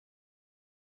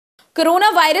Corona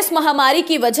virus महामारी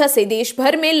की वजह से देश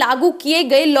भर में लागू किए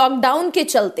गए लॉकडाउन के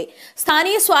चलते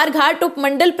स्थानीय स्वारघाट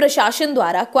उपमंडल प्रशासन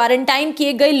द्वारा क्वारंटाइन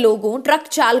किए गए लोगों, ट्रक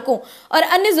चालकों और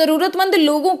अन्य जरूरतमंद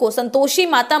लोगों को संतोषी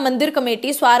माता मंदिर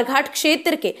कमेटी स्वारघाट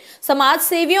क्षेत्र के समाज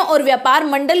सेवियों और व्यापार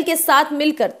मंडल के साथ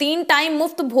मिलकर 3 टाइम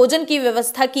मुफ्त भोजन की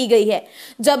व्यवस्था की गई है।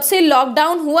 जब से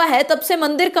लॉकडाउन हुआ है तब से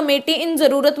मंदिर कमेटी इन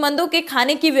जरूरतमंदों के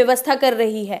खाने की व्यवस्था कर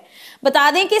रही है। बता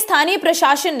दें कि स्थानीय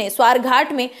प्रशासन ने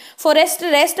स्वारघाट में forest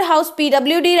rest house,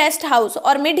 PWD rest house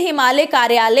और मिड हिमालय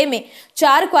कार्यालय में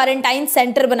 4 क्वारंटाइन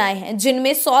सेंटर बनाए हैं,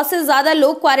 जिनमें 100 से ज्यादा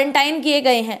लोग क्वारंटाइन किए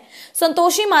गए हैं।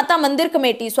 संतोषी माता मंदिर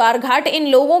कमेटी स्वारघाट इन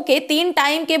लोगों के 3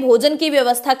 टाइम के भोजन की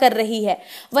व्यवस्था कर रही है।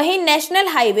 वहीं नेशनल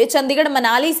हाईवे चंडीगढ़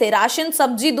मनाली से राशन,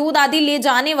 सब्जी, दूध आदि ले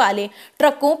जाने वाले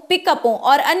ट्रकों, पिकअपों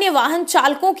और अन्य वाहन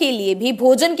चालकों के लिए भी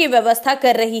भोजन की व्यवस्था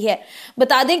कर रही है।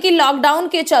 बता दें कि लॉकडाउन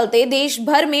के चलते देश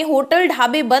भर में होटल,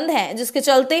 ढाबे बंद हैं, जिसके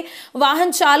चलते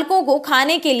वाहन चालकों को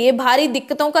खाने के लिए भारी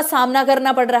दिक्कतों का सामना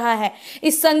करना पड़ रहा है।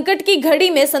 इस संकट की घड़ी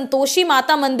में संतोषी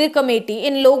माता मंदिर कमेटी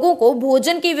इन लोगों को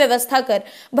भोजन की व्यवस्था कर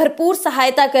भरपूर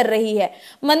सहायता कर रही है।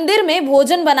 मंदिर में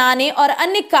भोजन बनाने और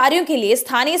अन्य कार्यों के लिए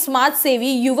स्थानीय समाज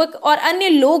सेवी, युवक और अन्य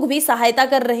लोग भी सहायता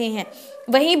कर रहे हैं।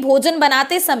 वहीं भोजन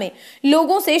बनाते समय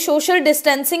लोगों से सोशल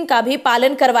डिस्टेंसिंग का भी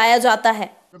पालन करवाया जाता है।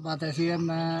 बात ऐसी है,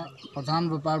 मैं प्रधान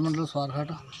व्यापार मंडल स्वारघाट।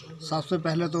 सबसे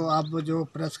पहले तो आप जो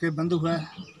प्रेस के बंधु हैं,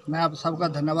 मैं आप सबका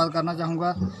धन्यवाद करना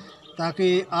चाहूँगा,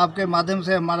 ताकि आपके माध्यम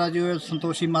से हमारा जो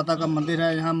संतोषी माता का मंदिर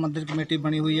है, यहाँ मंदिर कमेटी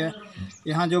बनी हुई है,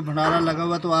 यहाँ जो भंडारा लगा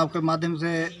हुआ है, तो आपके माध्यम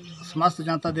से समस्त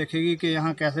जनता देखेगी कि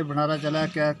यहाँ कैसे भंडारा चला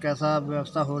है, कैसा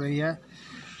व्यवस्था हो रही है।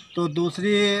 तो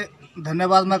दूसरी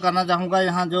धन्यवाद मैं करना चाहूँगा,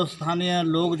 यहाँ जो स्थानीय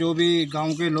लोग, जो भी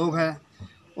गाँव के लोग हैं,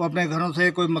 वो अपने घरों से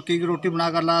कोई मक्की की रोटी बना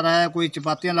कर ला रहा है, कोई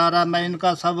चपातियाँ ला रहा है। मैं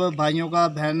इनका सब भाइयों का,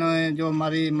 बहनों, जो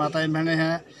हमारी माताएं बहनें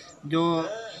हैं, जो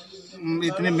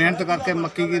इतनी मेहनत करके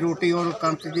मक्की की रोटी और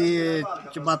कणक की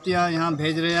चपातियाँ यहाँ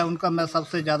भेज रहे हैं, उनका मैं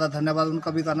सबसे ज़्यादा धन्यवाद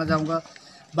उनका भी करना चाहूँगा।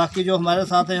 बाकी जो हमारे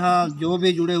साथ यहाँ जो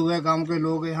भी जुड़े हुए गाँव के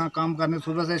लोग यहाँ काम करने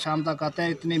सुबह से शाम तक आते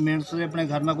हैं, इतनी मेहनत से अपने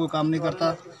घर में कोई काम नहीं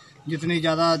करता, जितनी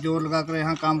ज़्यादा जोर लगा कर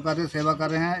यहाँ काम कर रहे, सेवा कर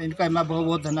रहे हैं, इनका मैं बहुत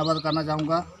बहुत धन्यवाद करना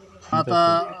चाहूँगा।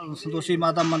 माता संतोषी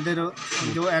माता मंदिर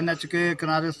जो NH के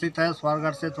किनारे स्थित है,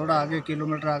 स्वारघाट से थोड़ा आगे,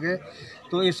 किलोमीटर आगे।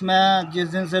 तो इसमें जिस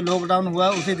दिन से लॉकडाउन हुआ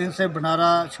उसी दिन से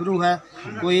भंडारा शुरू है।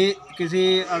 कोई किसी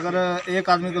अगर एक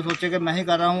आदमी को सोचे कि मैं ही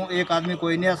कर रहा हूँ, एक आदमी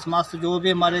कोई नहीं है। समस्त जो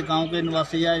भी हमारे गांव के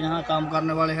निवासी है, यहाँ काम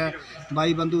करने वाले हैं,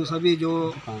 भाई बंधु सभी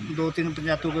जो 2-3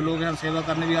 पंचायतों के लोग हैं, सेवा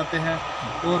करने भी आते हैं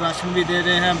और राशन भी दे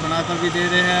रहे हैं, बनाकर भी दे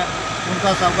रहे हैं,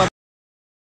 उनका सबका।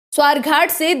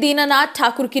 स्वारघाट से दीनानाथ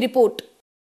ठाकुर की रिपोर्ट।